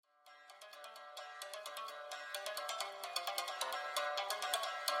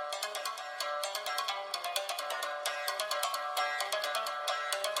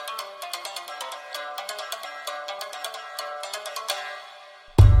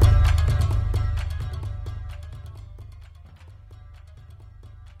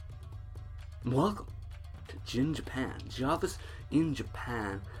Welcome to Jin Japan, Jarvis in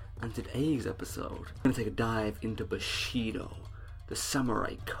Japan, and today's episode, we're going to take a dive into Bushido, the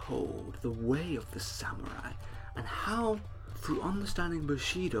samurai code, the way of the samurai, and how, through understanding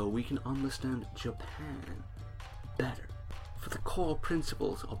Bushido, we can understand Japan better. For the core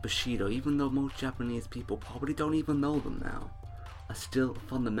principles of Bushido, even though most Japanese people probably don't even know them now, are still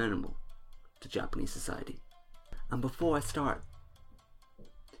fundamental to Japanese society. And before I start,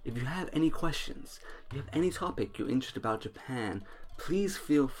 if you have any questions, you have any topic you're interested about Japan, please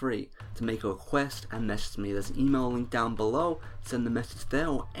feel free to make a request and message me. There's an email link down below. Send the message there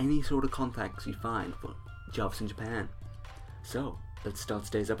or any sort of contacts you find for Jarvis in Japan. So, let's start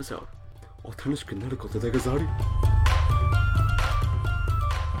today's episode.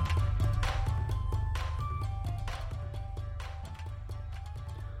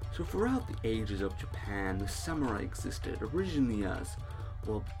 So throughout the ages of Japan, the samurai existed originally as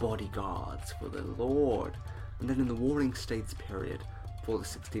bodyguards for the lord, and then in the Warring States period for the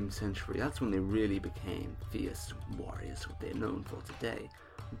 16th century, that's when they really became fierce warriors, what they're known for today.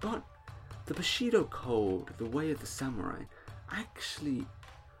 But the Bushido Code, the way of the samurai, actually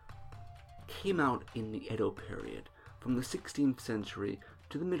came out in the Edo period, from the 16th century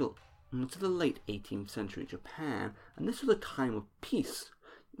to the late 18th century Japan, and this was a time of peace.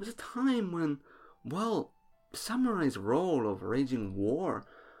 It was a time when, samurai's role of waging war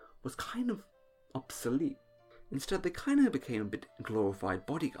was kind of obsolete. Instead, they kind of became a bit glorified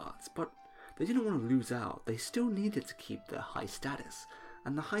bodyguards, but they didn't want to lose out. They still needed to keep their high status.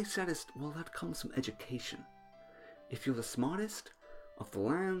 And the high status, that comes from education. If you're the smartest of the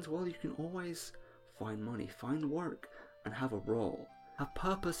lands, you can always find money, find work, and have a role. Have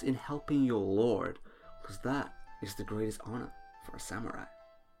purpose in helping your lord, because that is the greatest honor for a samurai.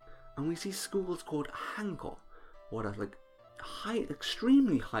 And we see schools called hanko, what are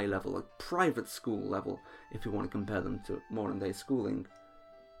extremely high level, private school level, if you want to compare them to modern day schooling.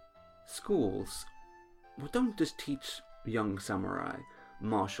 Schools don't just teach young samurai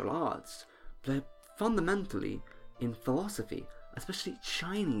martial arts, they're fundamentally in philosophy, especially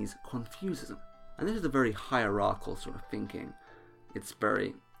Chinese Confucianism. And this is a very hierarchical sort of thinking. It's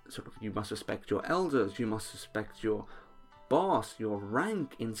very you must respect your elders, you must respect your boss, your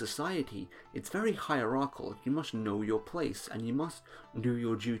rank in society. It's very hierarchical. You must know your place and you must do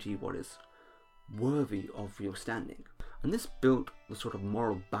your duty what is worthy of your standing. And this built the sort of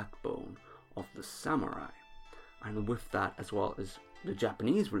moral backbone of the samurai. And with that, as well as the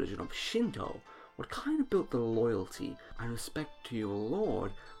Japanese religion of Shinto, what kind of built the loyalty and respect to your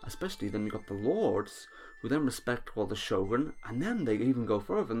lord, especially then you got the lords who then respect the shogun, and then they even go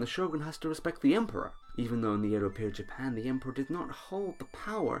further and the shogun has to respect the emperor. Even though in the Edo period Japan, the emperor did not hold the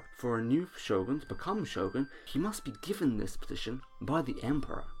power for a new shogun to become shogun, he must be given this position by the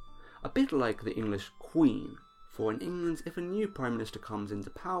emperor. A bit like the English queen. For in England, if a new prime minister comes into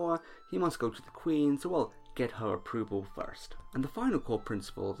power, he must go to the queen, so get her approval first. And the final core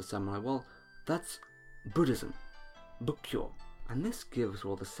principle of the samurai, that's Buddhism, Bukkyo. And this gives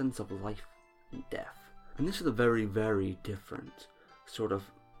the sense of life and death. And this is a very, very different sort of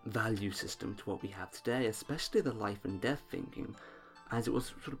value system to what we have today, especially the life and death thinking, as it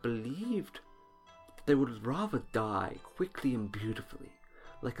was sort of believed that they would rather die quickly and beautifully,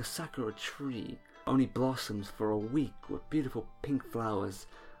 like a sakura tree only blossoms for a week with beautiful pink flowers,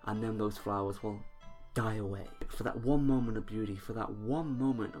 and then those flowers will die away. For that one moment of beauty, for that one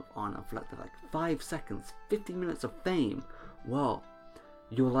moment of honor, for 5 seconds, 50 minutes of fame, your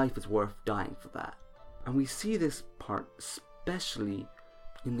life is worth dying for that. And we see this part especially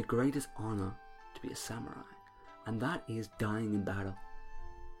in the greatest honor to be a samurai, and that is dying in battle.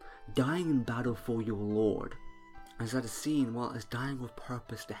 Dying in battle for your lord. As that is seen, as dying with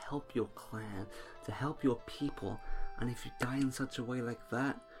purpose to help your clan, to help your people, and if you die in such a way like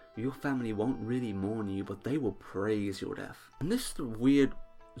that, your family won't really mourn you, but they will praise your death. And this weird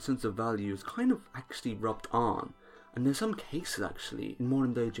sense of value is kind of actually rubbed on. And there's some cases actually in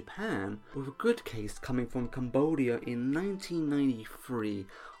modern day Japan, with a good case coming from Cambodia in 1993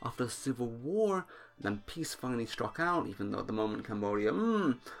 after the civil war. Then peace finally struck out, even though at the moment Cambodia,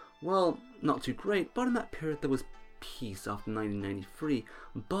 not too great. But in that period there was peace after 1993.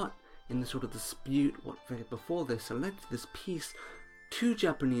 But in the sort of dispute before this led to this peace, 2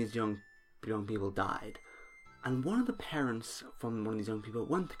 Japanese young people died. And one of the parents from one of these young people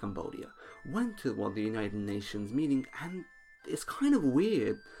went to Cambodia, went to the United Nations meeting, and it's kind of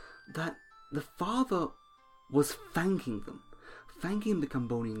weird that the father was thanking the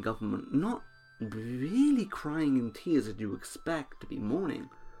Cambodian government, not really crying in tears as you expect to be mourning,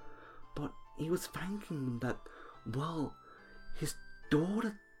 but he was thanking them that, his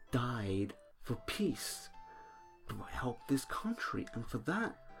daughter died for peace, to help this country. And for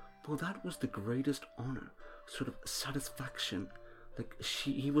that, well, that was the greatest honor, sort of satisfaction. Like,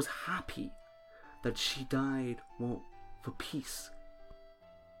 he was happy that she died, well, for peace.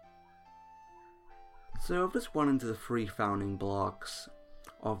 So I've just gone into the 3 founding blocks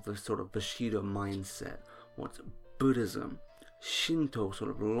of the sort of Bushido mindset. What's Buddhism, Shinto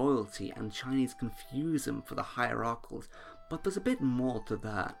sort of loyalty, and Chinese Confucianism for the hierarchals. But there's a bit more to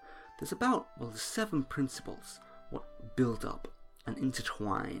that. There's about, well, 7 principles what build up and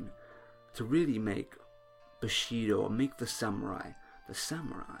intertwine to really make Bushido, or make the samurai,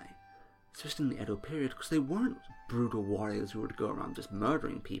 especially in the Edo period, because they weren't brutal warriors who would go around just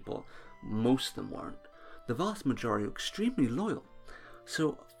murdering people. Most of them weren't. The vast majority were extremely loyal.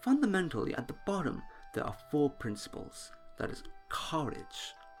 So fundamentally, at the bottom, there are 4 principles. That is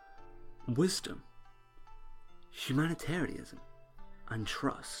courage, wisdom, humanitarianism, and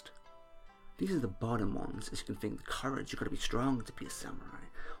trust. These are the bottom ones. As you can think, courage, you gotta be strong to be a samurai.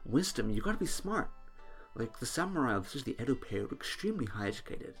 Wisdom, you gotta be smart. Like the samurai of the Edo period were extremely high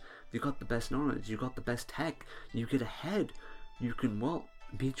educated. You got the best knowledge, you got the best tech, you get ahead, you can, well,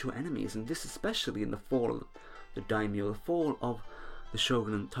 beat your enemies. And this, especially in the fall of the daimyo, the fall of the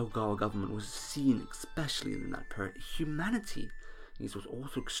shogun and Tokugawa government, was seen especially in that period. Humanity was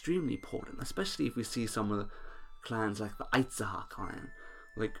also extremely important, especially if we see some of the clans like the Aitsuha clan,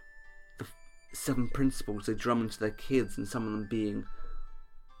 like the 7 principles they drum into their kids, and some of them being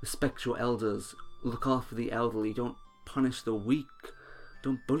respect your elders, look after the elderly, don't punish the weak,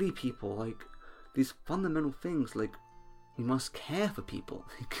 don't bully people. Like, these fundamental things, like, you must care for people.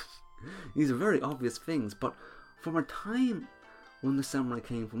 These are very obvious things, but from a time when the samurai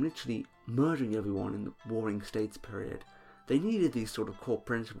came from literally murdering everyone in the warring states period, they needed these sort of core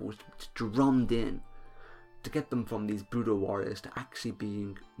principles drummed in to get them from these brutal warriors to actually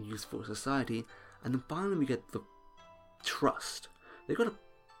being useful to society. And then finally we get the trust. They've got to,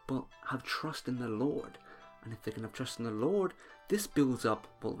 well, have trust in their Lord. And if they can have trust in the Lord, this builds up,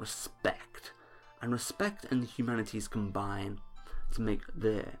 well, respect. And respect and the humanities combine to make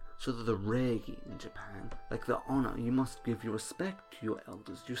there. So that the reigi in Japan, like the honor, you must give your respect to your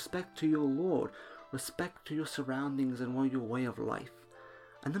elders, respect to your Lord, respect to your surroundings and your way of life.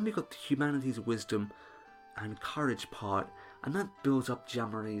 And then we got the humanities, wisdom, and courage part, and that builds up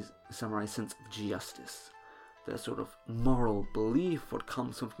samurai's sense of justice. Their sort of moral belief, what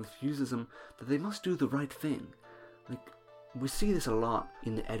comes from Confucianism, that they must do the right thing. Like, we see this a lot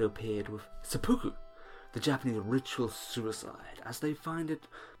in the Edo period with seppuku, the Japanese ritual suicide, as they find it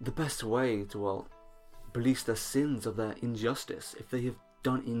the best way to, well, release their sins of their injustice. If they have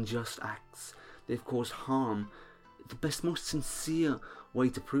done unjust acts, they've caused harm, the best, most sincere way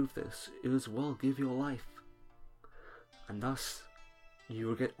to prove this is, well, give your life. And thus, you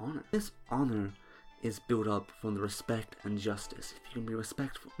will get honor. This honor is built up from the respect and justice. If you can be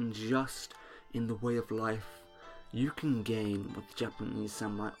respectful and just in the way of life, you can gain what the Japanese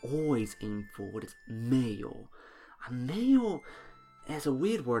samurai always aim for, what is meio. And meio is a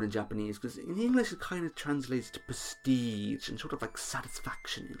weird word in Japanese, because in English it kind of translates to prestige and sort of like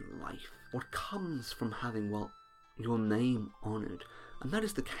satisfaction in life. What comes from having, well, your name honored. And that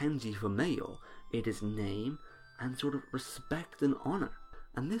is the kanji for meio. It is name and sort of respect and honor.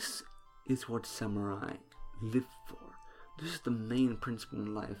 And this is what samurai live for. This is the main principle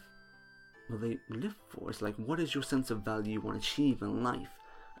in life. What they live for. It's like, what is your sense of value you want to achieve in life?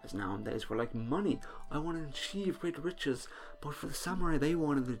 As nowadays we're like, money, I want to achieve great riches. But for the samurai, they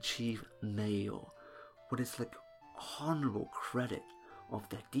wanted to achieve meio, what is like honorable credit of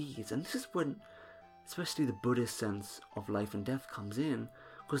their deeds. And this is when especially the Buddhist sense of life and death comes in,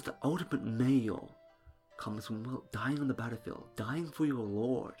 because the ultimate meio comes from, well, dying on the battlefield, dying for your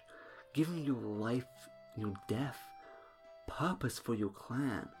Lord, giving your life, your death, purpose for your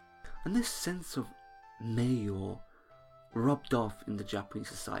clan. And this sense of meio rubbed off in the Japanese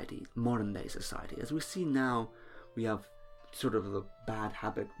society, modern day society. As we see now, we have sort of the bad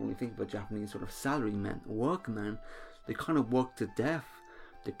habit when we think of a Japanese sort of salarymen, workmen. They kind of work to death.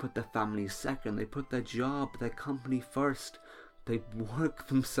 They put their families second. They put their job, their company first. They work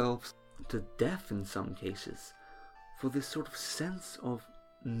themselves to death in some cases for this sort of sense of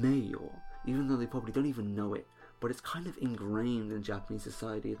meio, even though they probably don't even know it. But it's kind of ingrained in Japanese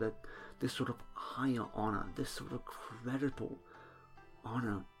society that this sort of higher honor, this sort of creditable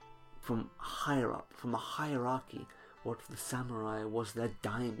honor from higher up, from a hierarchy, what for the samurai was their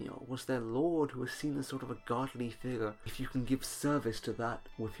daimyo, was their lord, who was seen as sort of a godly figure. If you can give service to that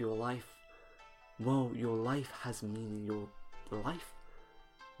with your life, well, your life has meaning. Your life,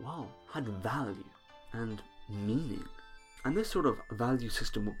 well, had value and meaning. And this sort of value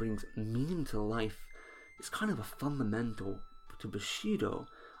system, what brings meaning to life, is kind of a fundamental to Bushido,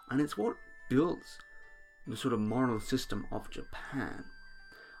 and it's what builds the sort of moral system of Japan.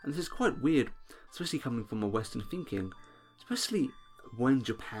 And this is quite weird, especially coming from a Western thinking, especially when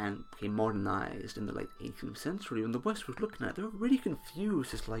Japan became modernized in the late 18th century, when the West was looking at it, they were really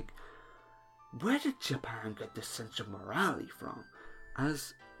confused. It's like, where did Japan get this sense of morality from?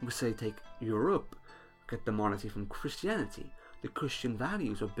 As we say, take Europe, get the morality from Christianity. The Christian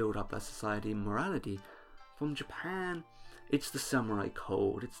values were built up as society and morality. From Japan, it's the samurai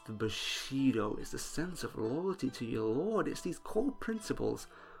code, it's the Bushido, it's the sense of loyalty to your lord, it's these core principles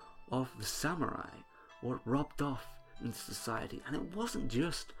of the samurai, what rubbed off in society. And it wasn't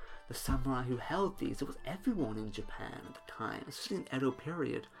just the samurai who held these, it was everyone in Japan at the time, especially in the Edo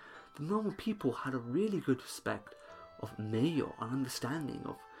period. The normal people had a really good respect of Meiyo, an understanding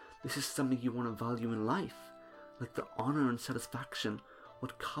of this is something you want to value in life, like the honor and satisfaction,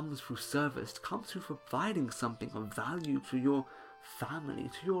 what comes through service, comes through providing something of value to your family,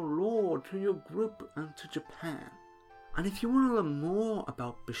 to your lord, to your group, and to Japan. And if you want to learn more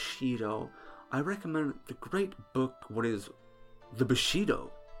about Bushido, I recommend the great book, what is The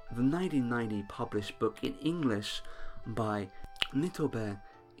Bushido, the 1990 published book in English by Nitobe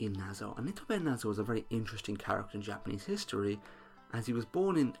Inazo. And Nitobe Inazo is a very interesting character in Japanese history, as he was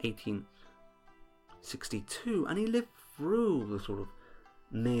born in 1862 and he lived through the sort of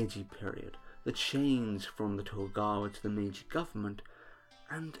Meiji period, the change from the Tokugawa to the Meiji government,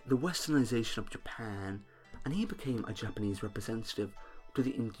 and the westernization of Japan, and he became a Japanese representative to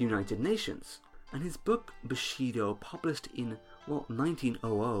the United Nations. And his book Bushido, published in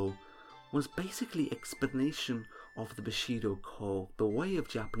 1900, was basically explanation of the Bushido code, the way of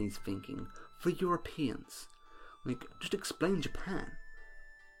Japanese thinking for Europeans. Like, just explain Japan,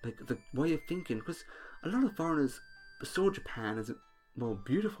 like the way of thinking, because a lot of foreigners saw Japan as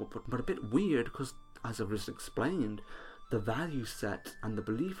beautiful, but a bit weird, because as I've just explained, the value set and the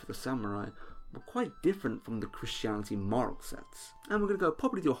belief of the samurai were quite different from the Christianity moral sets. And we're going to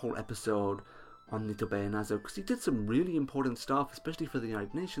probably do a whole episode on Nitobe Inazo, because he did some really important stuff, especially for the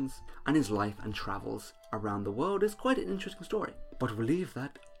United Nations, and his life and travels around the world is quite an interesting story. But we'll leave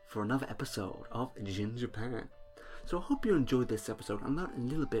that for another episode of Jin Japan. So I hope you enjoyed this episode and learned a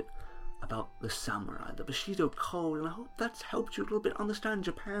little bit about the samurai, the Bushido code, and I hope that's helped you a little bit understand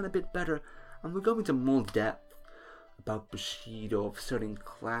Japan a bit better. And we'll go into more depth about Bushido, of certain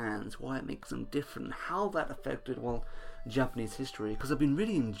clans, why it makes them different, how that affected, Japanese history, because I've been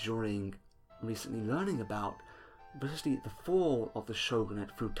really enjoying recently learning about especially the fall of the shogunate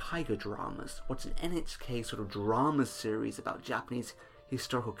through Tiger dramas, what's an NHK sort of drama series about Japanese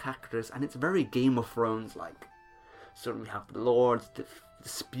historical characters, and it's very Game of Thrones like. So we have the lords, the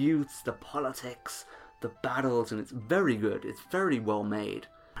disputes, the politics, the battles, and it's very good, it's very well made.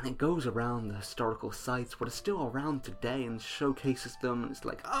 And it goes around the historical sites, what are still around today, and showcases them, and it's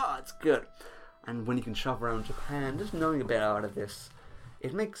like, it's good. And when you can travel around Japan, just knowing a bit out of this,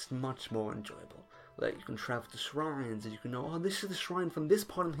 it makes it much more enjoyable. Like, you can travel to shrines, and you can know, this is the shrine from this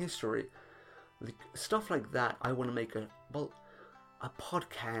part of history. Like, stuff like that, I want to make a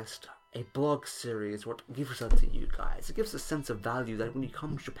podcast, a blog series, what gives that to you guys. It gives a sense of value that when you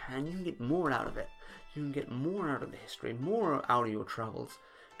come to Japan, you can get more out of it. You can get more out of the history, more out of your travels.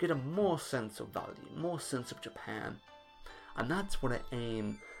 Get a more sense of value, more sense of Japan. And that's what I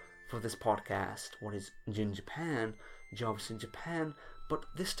aim for this podcast, what is Jin Japan, Jobs in Japan. But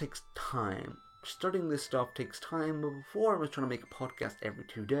this takes time. Starting this stuff takes time. But before I was trying to make a podcast every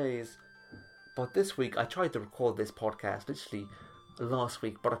 2 days. But this week I tried to record this podcast literally last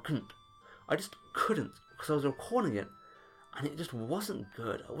week, but I couldn't. I just couldn't, because I was recording it and it just wasn't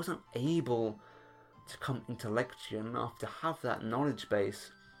good. I wasn't able to come intellectual enough to have that knowledge base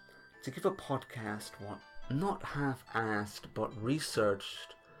to give a podcast what not half-assed but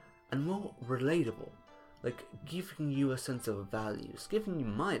researched and more relatable. Like, giving you a sense of values, giving you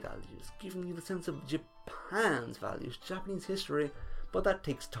my values, giving you the sense of Japan's values, Japanese history, but that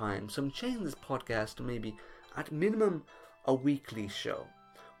takes time. So I'm changing this podcast to maybe, at minimum, a weekly show,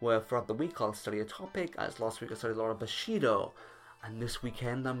 where throughout the week I'll study a topic, as last week I studied a lot of Bushido, and this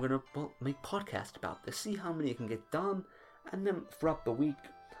weekend I'm going to make podcast about this, see how many I can get done, and then throughout the week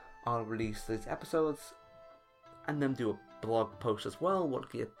I'll release these episodes, and then do a blog post as well, we'll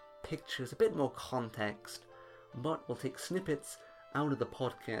get pictures, a bit more context, but we'll take snippets out of the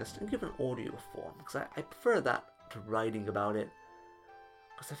podcast and give an audio form, because I prefer that to writing about it,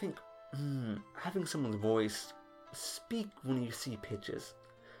 because I think having someone's voice speak when you see pictures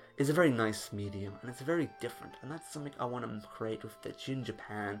is a very nice medium, and it's very different, and that's something I want to create with the Jin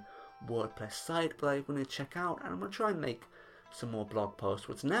Japan, WordPress site that I'm going to check out, and I'm going to try and make some more blog posts.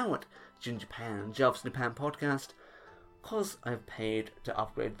 What's now at Jin Japan, Jobs in Japan podcast, because I've paid to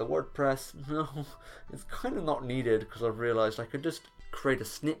upgrade the WordPress. No, it's kind of not needed, because I've realized I could just create a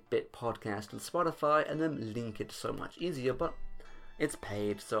snippet podcast on Spotify and then link it so much easier, but it's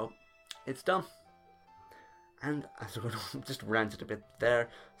paid, so it's done. And I just ranted a bit there,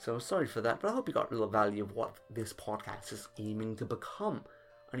 so sorry for that, but I hope you got a little value of what this podcast is aiming to become.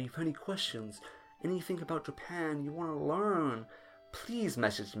 And if you have any questions, anything about Japan you want to learn, please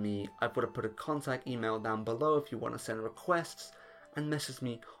message me. I've got to put a contact email down below if you want to send requests, and message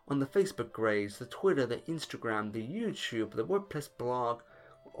me on the Facebook grades, the Twitter, the Instagram, the YouTube, the WordPress blog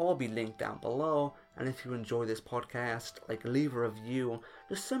will all be linked down below. And if you enjoy this podcast, leave a review,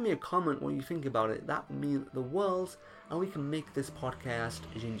 just send me a comment what you think about it. That would mean the world, and we can make this podcast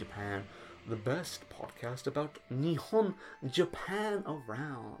in Japan the best podcast about Nihon, Japan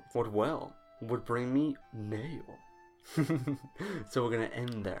around. What would bring me mail. So we're going to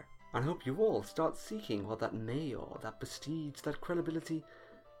end there. I hope you all start seeking all that mail, that prestige, that credibility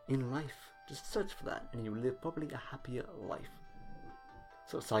in life. Just search for that, and you live probably a happier life.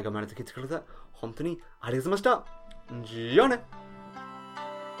 そう、最後まで聞いてくれて本当にありがとうございました。じゃあね。